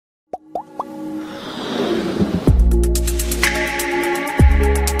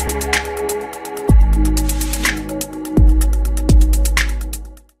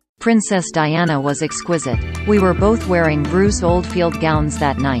Princess Diana was exquisite. We were both wearing Bruce Oldfield gowns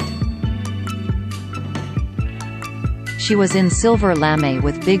that night. She was in silver lamé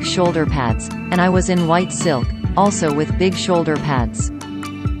with big shoulder pads, and I was in white silk, also with big shoulder pads.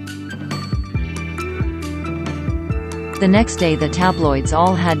 The next day the tabloids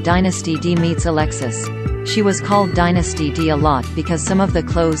all had Dynasty D meets Alexis. She was called Dynasty D a lot because some of the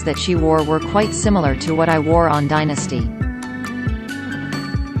clothes that she wore were quite similar to what I wore on Dynasty.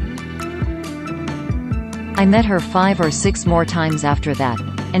 I met her 5 or 6 more times after that,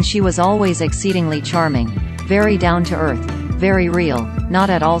 and she was always exceedingly charming, very down to earth, very real,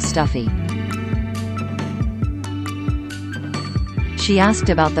 not at all stuffy. She asked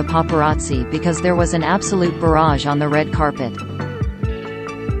about the paparazzi because there was an absolute barrage on the red carpet.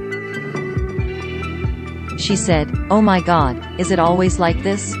 She said, "Oh my God, is it always like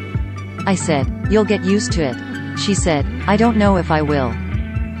this?" I said, "You'll get used to it." She said, "I don't know if I will."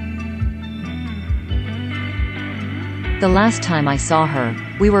 The last time I saw her,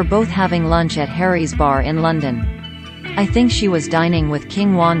 we were both having lunch at Harry's bar in London. I think she was dining with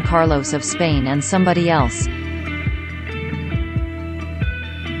King Juan Carlos of Spain and somebody else.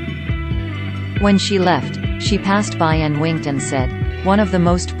 When she left, she passed by and winked and said, "One of the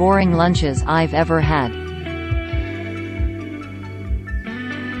most boring lunches I've ever had."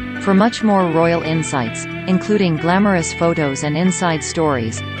 For much more royal insights, including glamorous photos and inside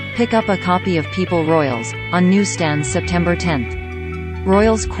stories, pick up a copy of People Royals, on newsstands September 10th.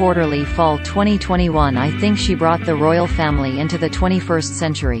 Royals Quarterly Fall 2021. I think she brought the royal family into the 21st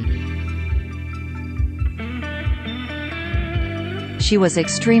century. She was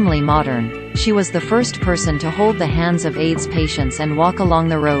extremely modern. She was the first person to hold the hands of AIDS patients and walk along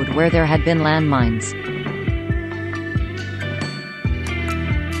the road where there had been landmines.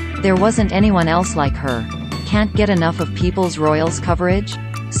 There wasn't anyone else like her. Can't get enough of People's Royals coverage?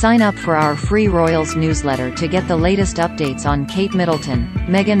 Sign up for our free Royals newsletter to get the latest updates on Kate Middleton,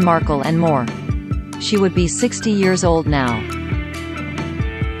 Meghan Markle and more. She would be 60 years old now.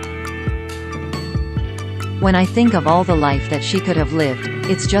 When I think of all the life that she could have lived,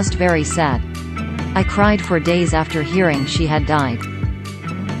 it's just very sad. I cried for days after hearing she had died.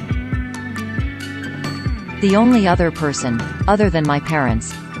 The only other person, other than my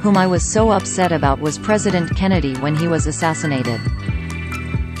parents, whom I was so upset about was President Kennedy when he was assassinated.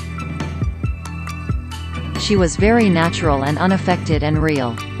 She was very natural and unaffected and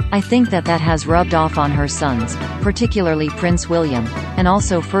real. I think that has rubbed off on her sons, particularly Prince William, and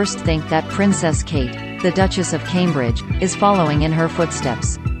also first think that Princess Kate, the Duchess of Cambridge, is following in her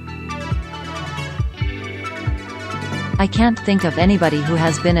footsteps. I can't think of anybody who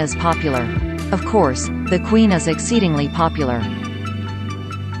has been as popular. Of course, the Queen is exceedingly popular.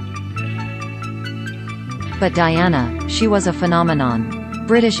 But Diana, she was a phenomenon.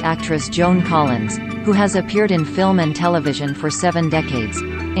 British actress Joan Collins, who has appeared in film and television for 7 decades,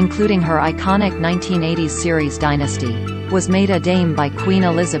 including her iconic 1980s series Dynasty, was made a dame by Queen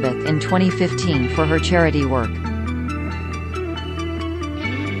Elizabeth in 2015 for her charity work.